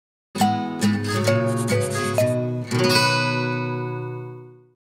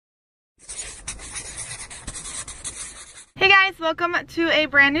welcome to a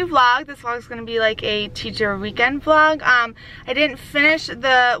brand new vlog. This vlog is going to be like a teacher weekend vlog. I did finish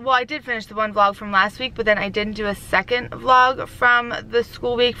the one vlog from last week, but then I didn't do a second vlog from the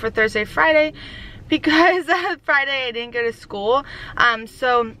school week for Thursday, Friday, because Friday I didn't go to school.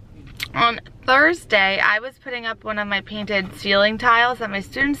 So on Thursday, I was putting up one of my painted ceiling tiles that my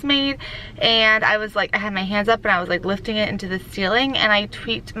students made, and I had my hands up and I was like lifting it into the ceiling, and I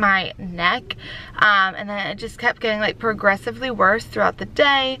tweaked my neck, and then it just kept getting like progressively worse throughout the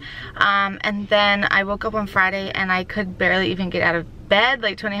day, and then I woke up on Friday and I could barely even get out of bed.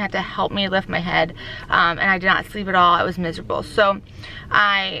 Like Tony had to help me lift my head, and I did not sleep at all. I was miserable. So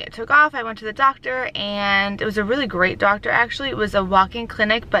I took off. I went to the doctor, and it was a really great doctor actually. It was a walk-in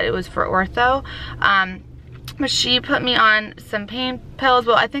clinic, but it was for ortho. But she put me on some pain pills.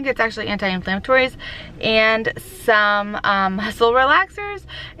 Well, I think it's actually anti-inflammatories and some muscle relaxers,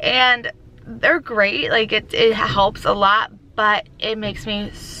 and they're great. Like it helps a lot, but it makes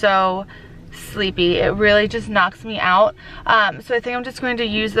me so sleepy. It really just knocks me out. So I think I'm just going to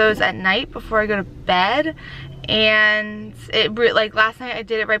use those at night before I go to bed. And it like last night I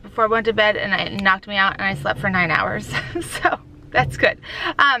did it right before I went to bed, and it knocked me out, and I slept for 9 hours. So that's good.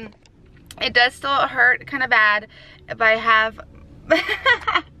 It does still hurt kind of bad if I have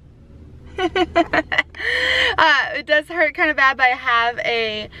it does hurt kind of bad, but I have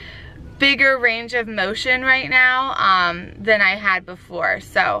a bigger range of motion right now than I had before,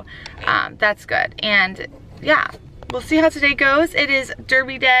 so that's good. And yeah, we'll see how today goes. It is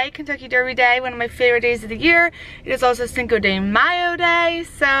Derby Day, Kentucky Derby Day, one of my favorite days of the year. It is also Cinco de Mayo Day,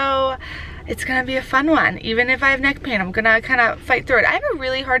 so it's gonna be a fun one. Even if I have neck pain, I'm gonna kind of fight through it. I have a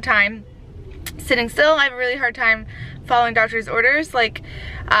really hard time sitting still. I have a really hard time following doctor's orders. Like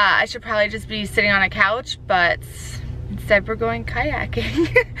I should probably just be sitting on a couch, but instead we're going kayaking.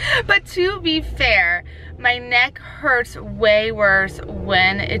 But to be fair, my neck hurts way worse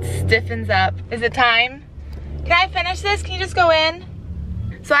when it stiffens up. Is it time? Can I finish this? Can you just go in?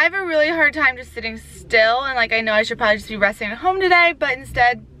 So I have a really hard time just sitting still, and like I know I should probably just be resting at home today, but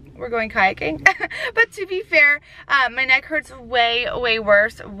instead we're going kayaking. But to be fair, my neck hurts way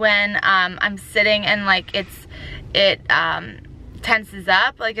worse when I'm sitting, and like it tenses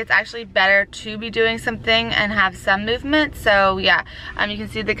up. Like it's actually better to be doing something and have some movement. So yeah, you can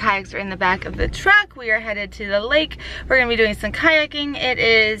see the kayaks are in the back of the truck. We are headed to the lake. We're gonna be doing some kayaking. It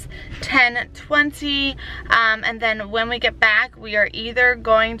is 10:20, and then when we get back, we are either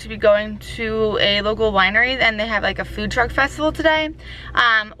going to be going to a local winery, and they have like a food truck festival today,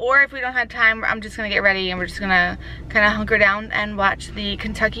 or if we don't have time, I'm just gonna get ready and we're just gonna kind of hunker down and watch the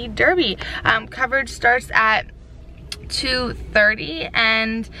Kentucky Derby. Coverage starts at 2:30,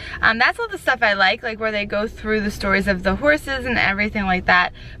 and that's all the stuff I like where they go through the stories of the horses and everything like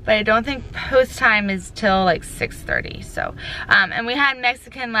that, but I don't think post time is till like 6:30. So and we had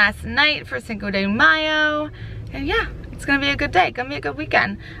Mexican last night for Cinco de Mayo, and yeah, it's gonna be a good day, gonna be a good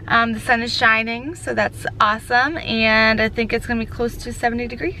weekend. The sun is shining, so that's awesome, and I think it's gonna be close to 70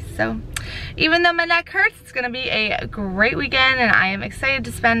 degrees. So even though my neck hurts, it's gonna be a great weekend, and I am excited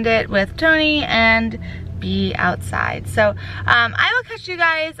to spend it with Tony and be outside. So I will catch you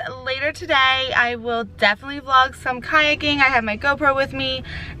guys later today. I will definitely vlog some kayaking. I have my GoPro with me,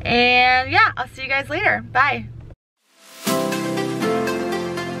 and yeah, I'll see you guys later. Bye.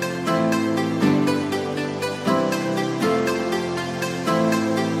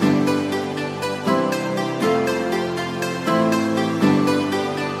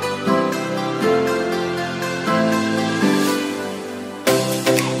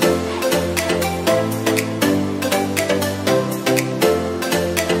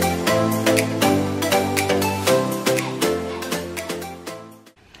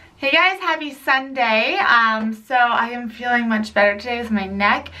 Happy Sunday. So I am feeling much better today with my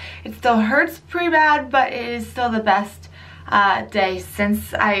neck. It still hurts pretty bad, but it is still the best day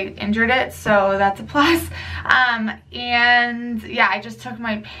since I injured it, so that's a plus. And yeah, I just took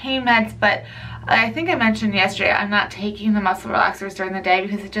my pain meds, but I think I mentioned yesterday I'm not taking the muscle relaxers during the day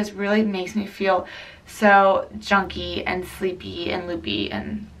because it just really makes me feel so junky and sleepy and loopy,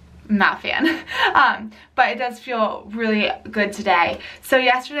 and I'm not a fan. But it does feel really good today. So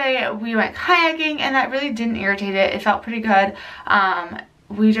yesterday we went kayaking, and that really didn't irritate it. It felt pretty good.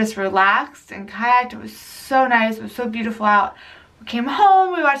 We just relaxed and kayaked. It was so nice. It was so beautiful out. We came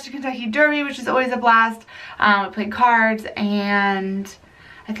home, we watched the Kentucky Derby, which is always a blast. We played cards, and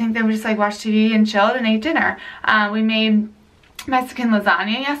I think then we just like watched TV and chilled and ate dinner. We made Mexican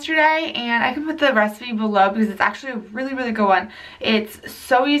lasagna yesterday, and I can put the recipe below because it's actually a really, really good one. It's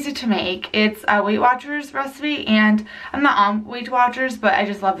so easy to make. It's a Weight Watchers recipe, and I'm not on Weight Watchers, but I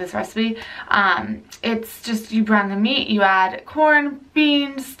just love this recipe. It's just, you brown the meat, you add corn,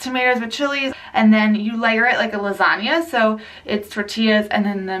 beans, tomatoes with chilies, and then you layer it like a lasagna. So it's tortillas and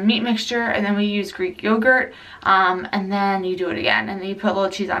then the meat mixture, and then we use Greek yogurt, and then you do it again, and then you put a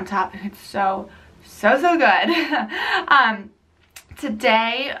little cheese on top, and it's so good.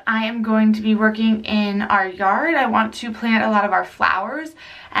 Today I am going to be working in our yard. I want to plant a lot of our flowers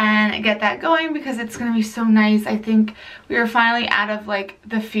and get that going because it's going to be so nice. I think we are finally out of like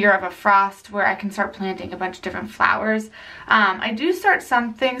the fear of a frost where I can start planting a bunch of different flowers. I do start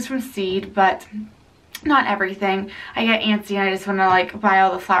some things from seed, but not everything. I get antsy and I just want to like buy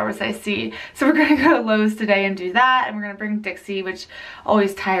all the flowers I see. So we're going to go to Lowe's today and do that, and we're going to bring Dixie, which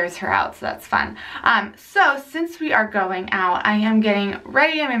always tires her out, so that's fun. So since we are going out, I am getting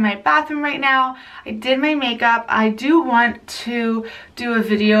ready. I'm in my bathroom right now. I did my makeup. I do want to do a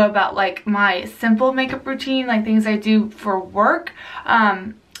video about like my simple makeup routine, like things I do for work.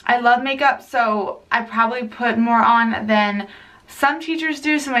 I love makeup, so I probably put more on than some teachers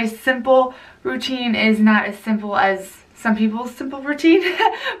do, so my simple routine is not as simple as some people's simple routine,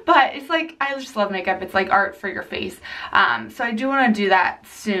 but it's like, I just love makeup. It's like art for your face. So I do want to do that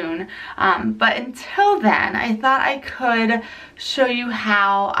soon. But until then, I thought I could show you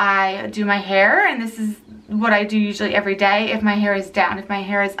how I do my hair, and this is what I do usually every day. If my hair is down, if my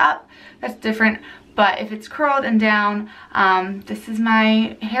hair is up, that's different. But if it's curled and down, this is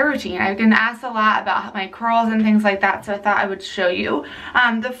my hair routine. I've been asked a lot about my curls and things like that, so I thought I would show you.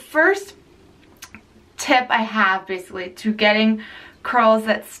 The first tip I have basically to getting curls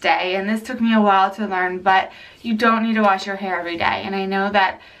that stay, and this took me a while to learn, but you don't need to wash your hair every day. And I know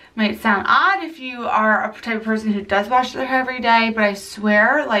that might sound odd if you are a type of person who does wash their hair every day, but I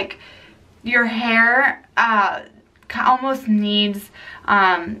swear, like, your hair almost needs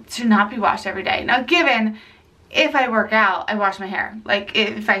to not be washed every day. Now, given if I work out, I wash my hair. Like,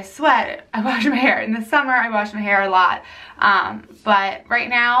 if I sweat, I wash my hair. In the summer, I wash my hair a lot. But right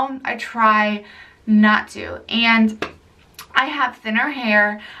now, I try not to. And I have thinner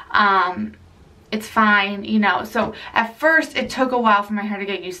hair. It's fine, you know. So at first it took a while for my hair to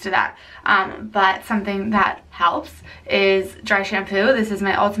get used to that. But something that helps is dry shampoo. This is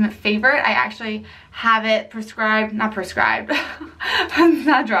my ultimate favorite. I actually have it prescribed, not prescribed, it's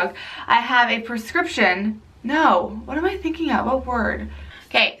not a drug. I have a prescription. No, what am I thinking of? What word?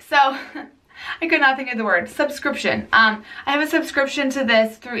 Okay, so I could not think of the word. Subscription. I have a subscription to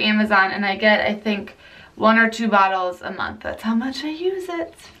this through Amazon, and I get, I think, 1 or 2 bottles a month. That's how much I use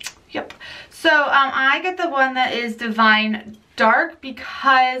it. Yep. So I get the one that is Divine Dark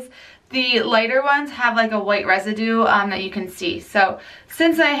because the lighter ones have like a white residue that you can see. So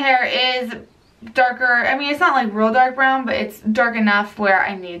since my hair is darker, I mean, it's not like real dark brown, but it's dark enough where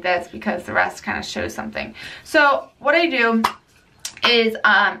I need this because the rest kind of shows something. So what I do is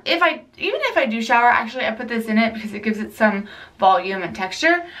even if I do shower, actually I put this in it because it gives it some volume and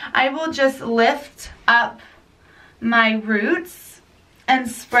texture. I will just lift up my roots and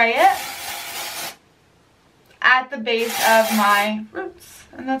spray it at the base of my roots,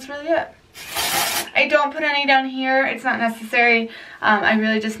 and that's really it. I don't put any down here. It's not necessary. I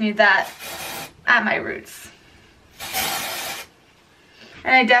really just need that at my roots.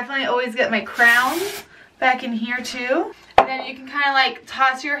 And I definitely always get my crown back in here too. And then you can kind of like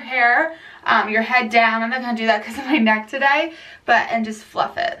toss your hair, your head down. I'm not going to do that because of my neck today, and just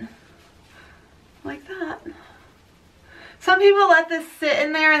fluff it. Like that. Some people let this sit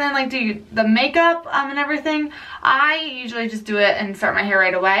in there and then like do the makeup and everything. I usually just do it and start my hair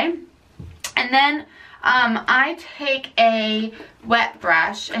right away. And then I take a wet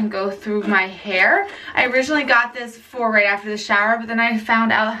brush and go through my hair. I originally got this for right after the shower, but then I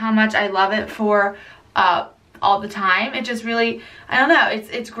found out how much I love it for all the time. It just really, I don't know,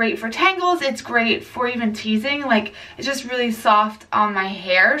 it's great for tangles, it's great for even teasing. Like, it's just really soft on my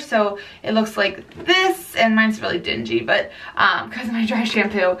hair, so it looks like this, and mine's really dingy, but because of my dry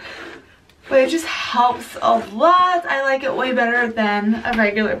shampoo. But it just helps a lot. I like it way better than a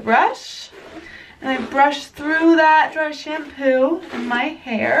regular brush. And I brush through that dry shampoo in my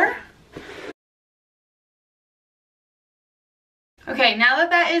hair. Okay, now that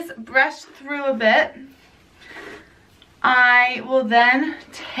that is brushed through a bit, I will then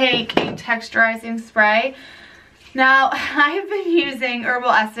take a texturizing spray. Now, I've been using Herbal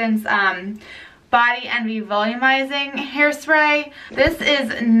Essence Body Envy Volumizing Hairspray. This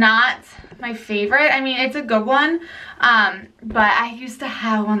is not my favorite. I mean, it's a good one, but I used to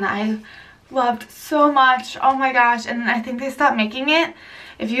have one that I loved so much. Oh my gosh, and I think they stopped making it.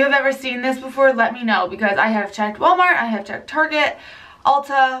 If you have ever seen this before, let me know, because I have checked Walmart, I have checked Target,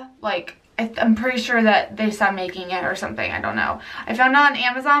 Ulta, like I'm pretty sure that they stopped making it or something. I don't know. I found it on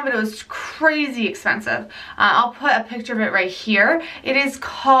Amazon, but it was crazy expensive. I'll put a picture of it right here. It is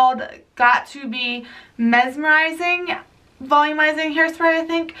called Got to Be Mesmerizing Volumizing Hairspray, I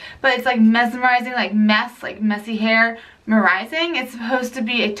think. But it's like mesmerizing, like mess, like messy hair, merizing. It's supposed to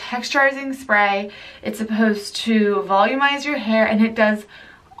be a texturizing spray. It's supposed to volumize your hair, and it does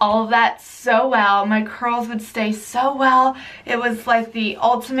all of that so well. My curls would stay so well. It was like the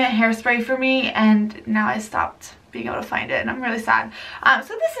ultimate hairspray for me, and now I stopped being able to find it, and I'm really sad.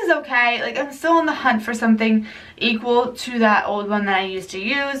 So this is okay. Like, I'm still on the hunt for something equal to that old one that I used to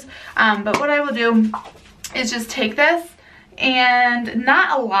use. But what I will do is just take this, and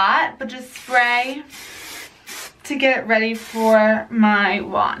not a lot, but just spray to get it ready for my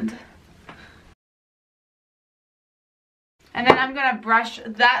wand. And then I'm going to brush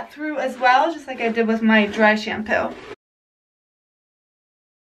that through as well, just like I did with my dry shampoo.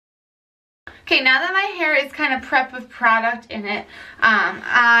 Okay, now that my hair is kind of prepped with product in it,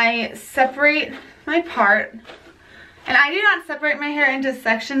 I separate my part. And I do not separate my hair into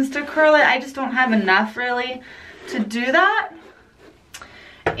sections to curl it. I just don't have enough really to do that.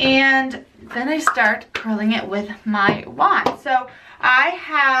 And then I start curling it with my wand. So I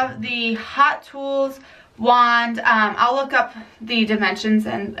have the Hot Tools wand. I'll look up the dimensions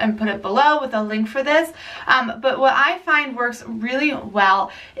and put it below with a link for this. But what I find works really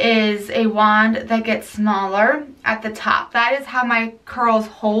well is a wand that gets smaller at the top. That is how my curls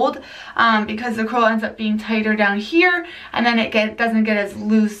hold, because the curl ends up being tighter down here, and then it doesn't get as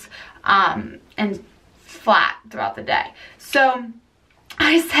loose and flat throughout the day. So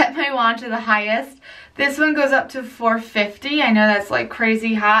I set my wand to the highest. This one goes up to 450. I know that's like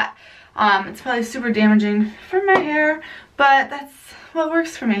crazy hot. It's probably super damaging for my hair, but that's what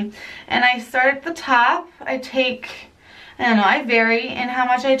works for me. And I start at the top. I take, I don't know, I vary in how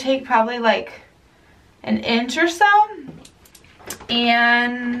much I take, probably like an inch or so.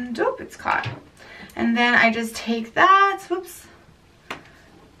 And, oh, it's caught. And then I just take that, whoops.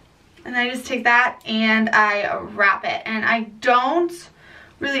 And I just take that and I wrap it. And I don't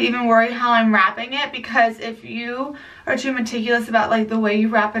really even worry how I'm wrapping it, because if you are too meticulous about like the way you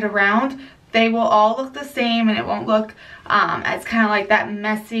wrap it around, they will all look the same, and it won't look as kind of like that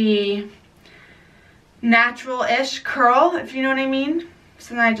messy, natural-ish curl, if you know what I mean.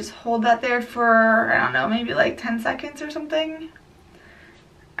 So then I just hold that there for, I don't know, maybe like 10 seconds or something.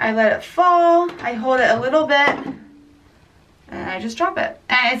 I let it fall, I hold it a little bit, and I just drop it.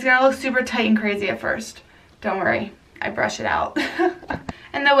 And it's gonna look super tight and crazy at first. Don't worry, I brush it out.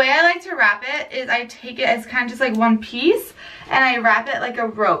 And the way I like to wrap it is I take it as kind of just like one piece, and I wrap it like a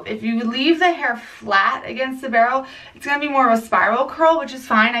rope. If you leave the hair flat against the barrel, it's going to be more of a spiral curl, which is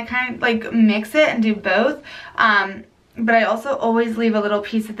fine. I kind of like mix it and do both. But I also always leave a little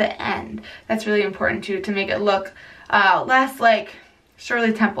piece at the end. That's really important too, to make it look less like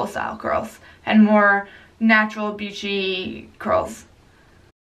Shirley Temple style curls and more natural, beachy curls.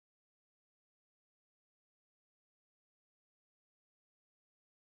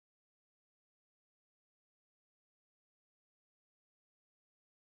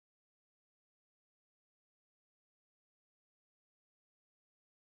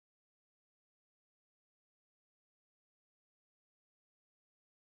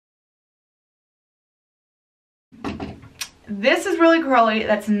 This is really curly.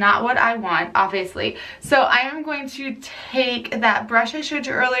 That's not what I want, obviously. So I am going to take that brush I showed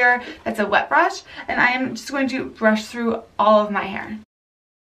you earlier, that's a wet brush, and I am just going to brush through all of my hair.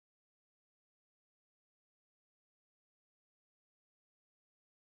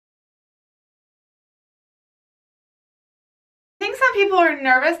 I think some people are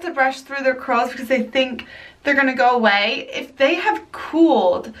nervous to brush through their curls because they think they're gonna go away. If they have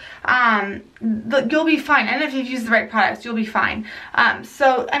cooled, you'll be fine. And if you've used the right products, you'll be fine.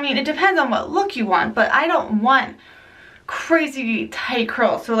 So, I mean, it depends on what look you want, but I don't want crazy tight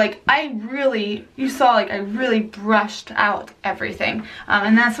curls. So like you saw like I really brushed out everything.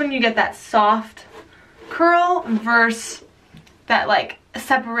 And that's when you get that soft curl versus that like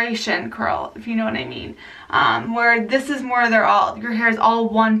separation curl, if you know what I mean. Where this is more, your hair is all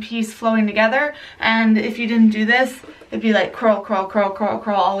one piece flowing together, and if you didn't do this, it'd be like curl, curl, curl, curl,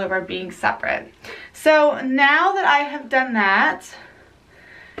 curl all over being separate. So now that I have done that,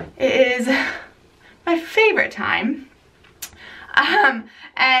 it is my favorite time.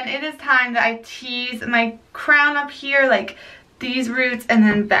 And it is time that I tease my crown up here, like these roots, and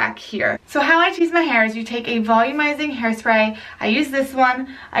then back here. So how I tease my hair is you take a volumizing hairspray. I use this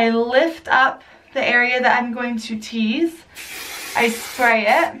one. I lift up the area that I'm going to tease. I spray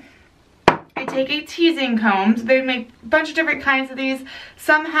it. I take a teasing comb. They make a bunch of different kinds of these.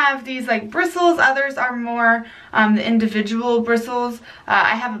 Some have these like bristles, others are more the individual bristles.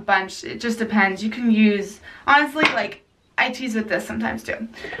 I have a bunch, it just depends. You can use, honestly, like I tease with this sometimes too.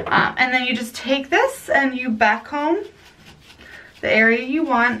 And then you just take this and you back comb the area you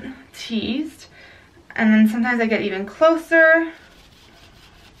want teased. And then sometimes I get even closer.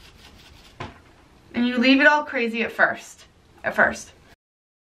 And you leave it all crazy at first.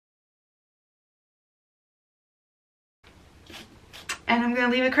 And I'm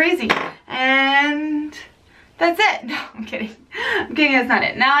gonna leave it crazy. And that's it. No, I'm kidding. I'm kidding, that's not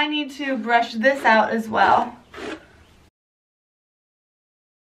it. Now I need to brush this out as well.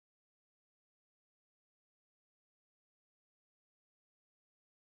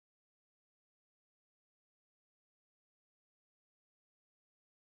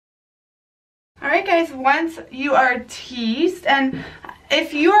 Alright guys, once you are teased, and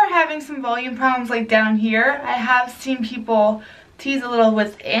if you are having some volume problems like down here, I have seen people tease a little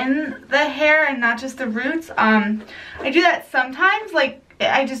within the hair and not just the roots. I do that sometimes, like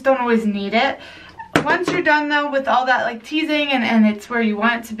I just don't always need it. Once you're done though with all that like teasing and it's where you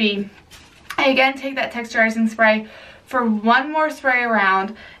want it to be, I again take that texturizing spray for one more spray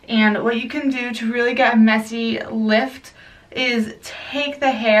around, and what you can do to really get a messy lift is take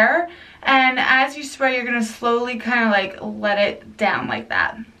the hair, and as you spray you're gonna slowly kind of like let it down like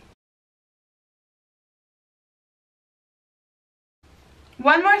that.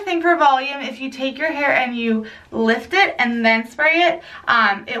 One more thing for volume, if you take your hair and you lift it and then spray it,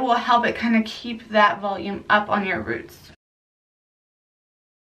 it will help it kind of keep that volume up on your roots.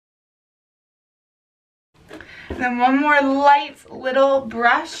 And then one more light little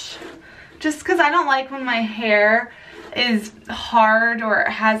brush, just because I don't like when my hair is hard or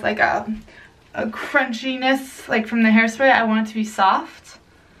has like a crunchiness like from the hairspray. I want it to be soft.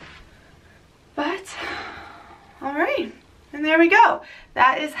 But, alright. And there we go.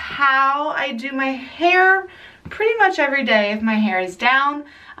 That is how I do my hair pretty much every day if my hair is down.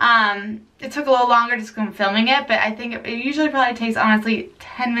 It took a little longer just from filming it, but I think it usually probably takes honestly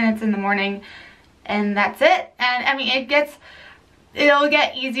 10 minutes in the morning, and that's it. And I mean, it'll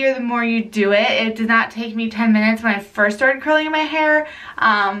get easier the more you do it. It did not take me 10 minutes when I first started curling my hair,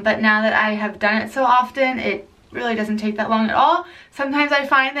 but now that I have done it so often, it really doesn't take that long at all. Sometimes I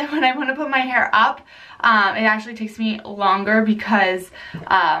find that when I want to put my hair up, it actually takes me longer because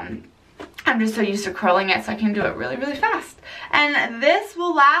I'm just so used to curling it, so I can do it really, really fast. And this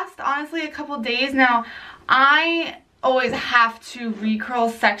will last, honestly, a couple days. Now, I always have to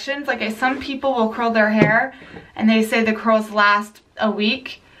recurl sections. Like some people will curl their hair and they say the curls last a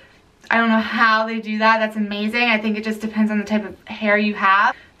week. I don't know how they do that. That's amazing. I think it just depends on the type of hair you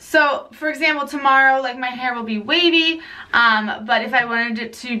have. So, for example, tomorrow, like my hair will be wavy, but if I wanted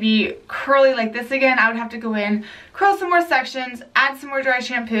it to be curly like this again, I would have to go in, curl some more sections, add some more dry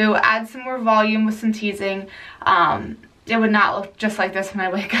shampoo, add some more volume with some teasing. It would not look just like this when I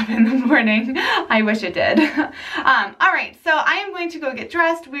wake up in the morning. I wish it did. Alright, so I am going to go get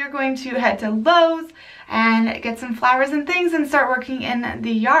dressed. We are going to head to Lowe's and get some flowers and things and start working in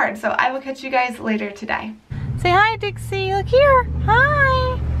the yard. So I will catch you guys later today. Say hi, Dixie. Look here.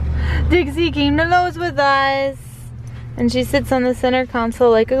 Hi. Dixie came to Lowe's with us. And she sits on the center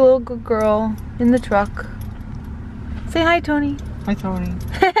console like a little good girl in the truck. Say hi, Tony. Hi, Tony.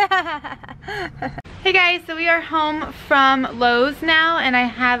 Hey guys, so we are home from Lowe's now, and I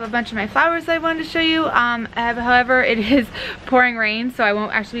have a bunch of my flowers I wanted to show you. However, it is pouring rain, so I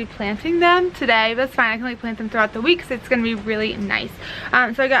won't actually be planting them today, but that's fine. I can plant them throughout the week, so it's going to be really nice.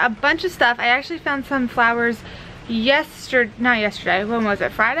 So I got a bunch of stuff. I actually found some flowers not yesterday, when was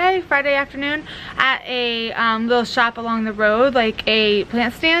it, Friday afternoon, at a little shop along the road, like a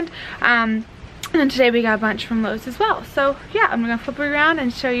plant stand. And then today we got a bunch from Lowe's as well. So yeah, I'm gonna flip it around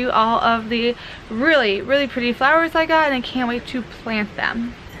and show you all of the really, really pretty flowers I got, and I can't wait to plant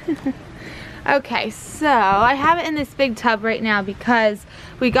them. Okay, so I have it in this big tub right now because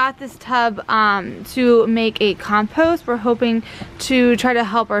we got this tub to make a compost. We're hoping to try to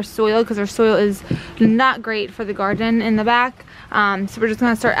help our soil because our soil is not great for the garden in the back. So we're just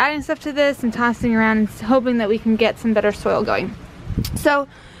gonna start adding stuff to this and tossing around and hoping that we can get some better soil going. So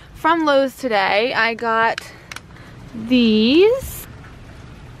from Lowe's today, I got these.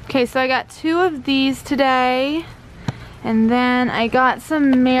 Okay, so I got 2 of these today. And then I got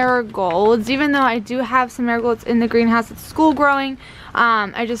some marigolds. Even though I do have some marigolds in the greenhouse at school growing,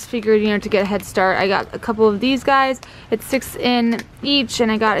 I just figured, you know, to get a head start, I got a couple of these guys. It's 6 in each,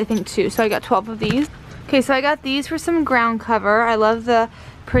 and I got, I think, 2. So I got 12 of these. Okay, so I got these for some ground cover. I love the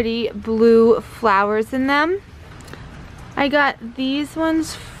pretty blue flowers in them. I got these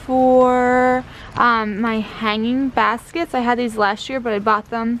ones for my hanging baskets. I had these last year, but I bought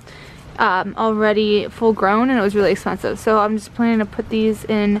them already full grown, and it was really expensive. So I'm just planning to put these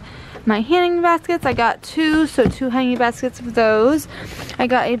in my hanging baskets. I got 2, so 2 hanging baskets of those. I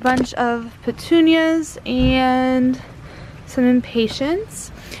got a bunch of petunias and some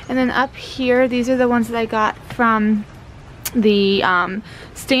impatiens. And then up here, these are the ones that I got from the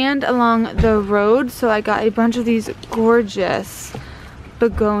stand along the road. So I got a bunch of these gorgeous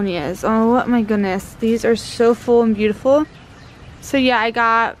begonias. Oh my goodness, these are so full and beautiful. So yeah, I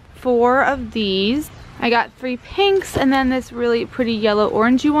got 4 of these. I got 3 pinks and then this really pretty yellow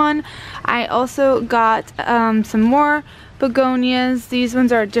orangey one. I also got some more begonias. These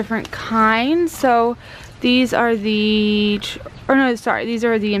ones are a different kind. So these are the, or no, sorry, these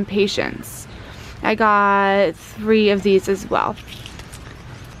are the impatiens. I got 3 of these as well.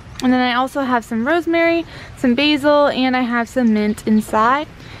 And then I also have some rosemary, some basil, and I have some mint inside.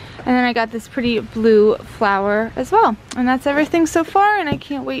 And then I got this pretty blue flower as well. And that's everything so far, and I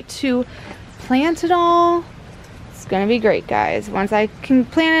can't wait to plant it all. It's gonna be great, guys, once I can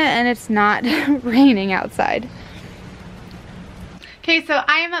plant it and it's not raining outside. Okay, so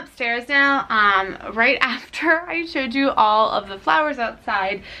I am upstairs now. Right after I showed you all of the flowers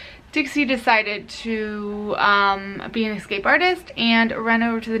outside, Dixie decided to be an escape artist and run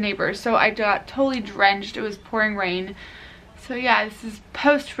over to the neighbors. So I got totally drenched. It was pouring rain. So yeah, this is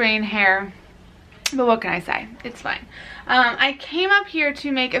post-rain hair. But what can I say? It's fine. I came up here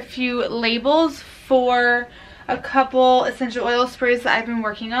to make a few labels for a couple essential oil sprays that I've been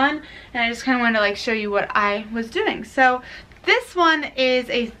working on. And I just kind of wanted to like show you what I was doing. So this one is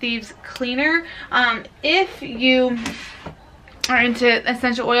a thieves cleaner. If you are into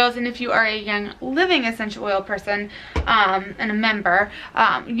essential oils, and if you are a Young Living essential oil person and a member,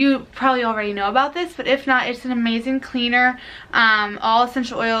 you probably already know about this, but if not, it's an amazing cleaner. All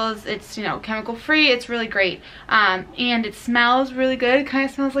essential oils, it's, you know, chemical free. It's really great, and it smells really good. It kind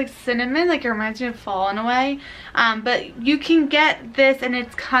of smells like cinnamon, like it reminds me of fall in a way. But you can get this and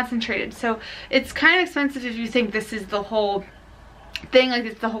it's concentrated, so it's kind of expensive if you think this is the whole thing, like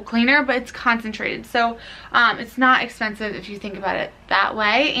it's the whole cleaner, but it's concentrated, so it's not expensive if you think about it that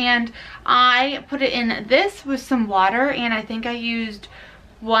way. And I put it in this with some water, and I think I used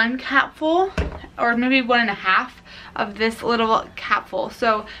 1 capful or maybe 1.5 of this little capful,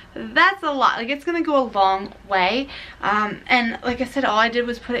 so that's a lot. Like, it's gonna go a long way. And like I said, all I did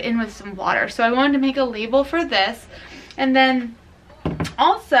was put it in with some water. So I wanted to make a label for this. And then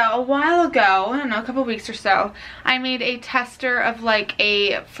also, a while ago, I don't know, a couple weeks or so, I made a tester of like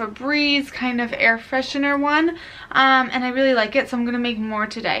a Febreze kind of air freshener one, and I really like it, so I'm gonna make more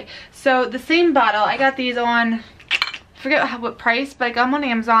today. So the same bottle, I got these on, I forget what price, but I got them on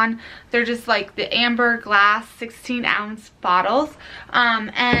Amazon. They're just like the amber glass 16-ounce bottles,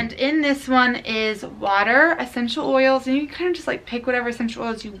 and in this one is water, essential oils, and you can kind of just like pick whatever essential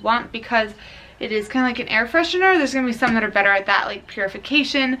oils you want because it is kind of like an air freshener. There's going to be some that are better at that, like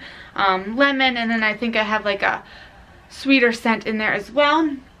purification, lemon, and then I think I have like a sweeter scent in there as well.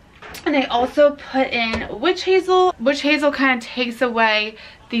 And I also put in witch hazel. Witch hazel kind of takes away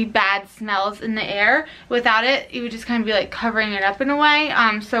the bad smells in the air. Without it, it would just kind of be like covering it up in a way.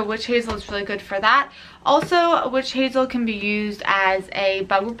 So witch hazel is really good for that. Also, witch hazel can be used as a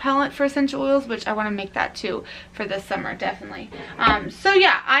bug repellent for essential oils, which I want to make that too for this summer, definitely. So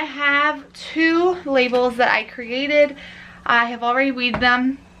yeah, I have 2 labels that I created. I have already weeded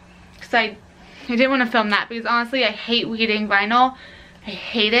them because I didn't want to film that because honestly, I hate weeding vinyl. I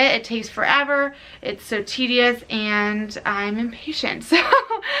hate it. It takes forever. It's so tedious and I'm impatient. So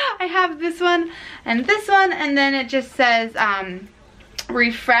I have this one, and then it just says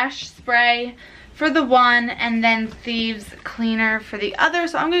refresh spray for the one, and then thieves cleaner for the other.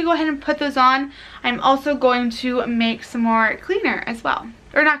 So I'm going to go ahead and put those on. I'm also going to make some more cleaner as well.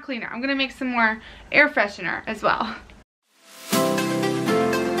 Or not cleaner. I'm going to make some more air freshener as well.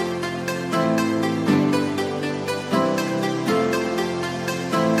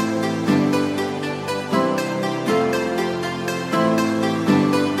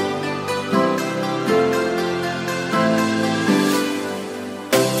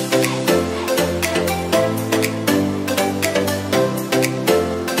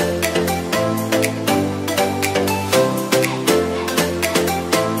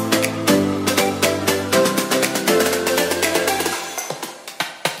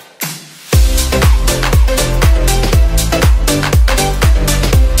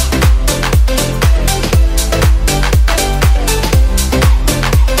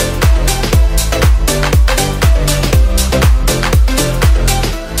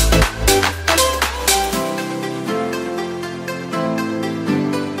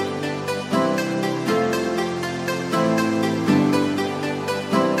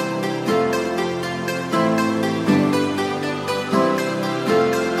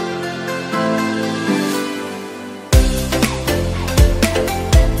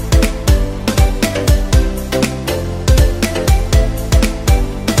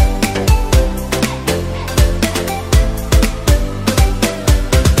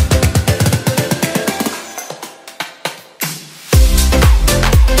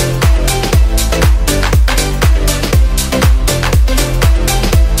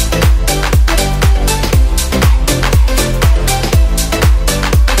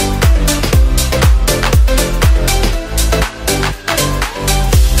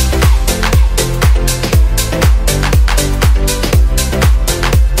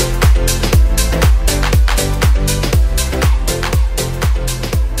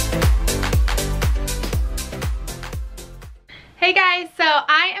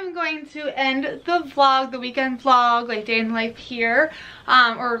 vlog, the weekend vlog, like day in the life here,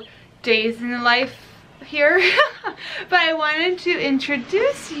 or days in the life here. But I wanted to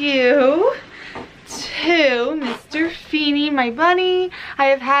introduce you to Mr. Feeney, my bunny. I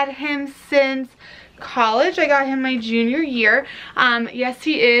have had him since college. I got him my junior year. Yes,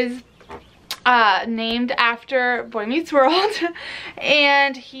 he is named after Boy Meets World.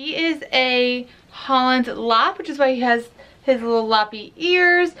 And he is a Holland Lop, which is why he has his little loppy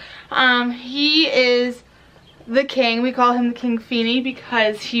ears. He is the king. We call him the King Feeney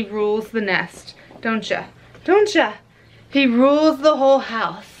because he rules the nest. Don't ya? Don't ya? He rules the whole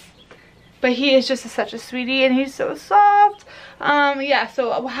house. But he is just such a sweetie, and he's so soft. Yeah,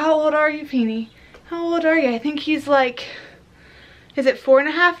 so how old are you, Feeney? How old are you? I think he's like, is it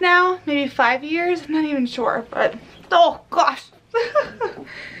 4.5 now? Maybe 5 years? I'm not even sure, but oh gosh.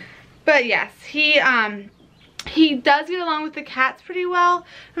 But yes, he does get along with the cats pretty well.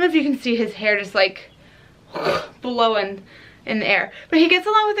 I don't know if you can see his hair just like blowing in the air, but he gets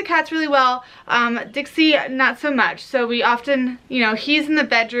along with the cats really well. Dixie, not so much. So we often, you know, he's in the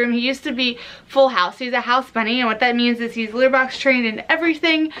bedroom. He used to be full house. He's a house bunny, and what that means is he's litter box trained and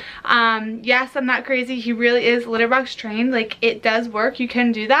everything. Yes, I'm not crazy. He really is litter box trained. Like, it does work. You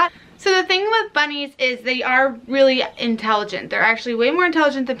can do that. So the thing with bunnies is they are really intelligent. They're actually way more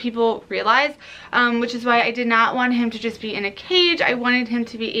intelligent than people realize, which is why I did not want him to just be in a cage. I wanted him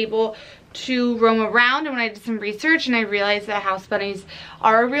to be able to roam around, and when I did some research and I realized that house bunnies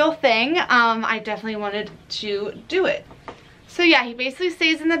are a real thing, I definitely wanted to do it. So yeah, he basically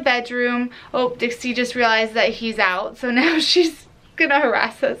stays in the bedroom. Oh, Dixie just realized that he's out, so now she's gonna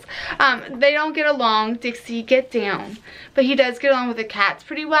harass us. They don't get along. Dixie, get down. But he does get along with the cats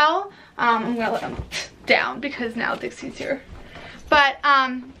pretty well. I'm gonna let him down because now Dixie's here. But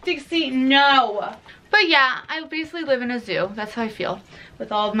Dixie, no. But yeah, I basically live in a zoo. That's how I feel,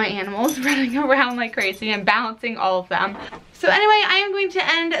 with all of my animals running around like crazy and balancing all of them. So anyway, I am going to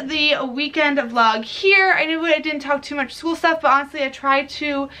end the weekend vlog here. I knew I didn't talk too much school stuff, but honestly I tried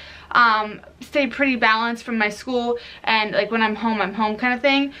to stay pretty balanced from my school, and like when I'm home kind of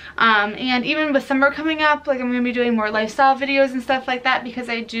thing. And even with summer coming up, like I'm going to be doing more lifestyle videos and stuff like that, because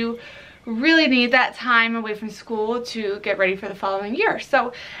I do really need that time away from school to get ready for the following year.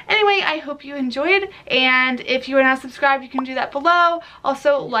 So anyway, I hope you enjoyed, and if you are not subscribed, you can do that below.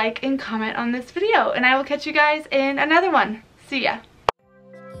 Also, like and comment on this video, and I will catch you guys in another one. See ya.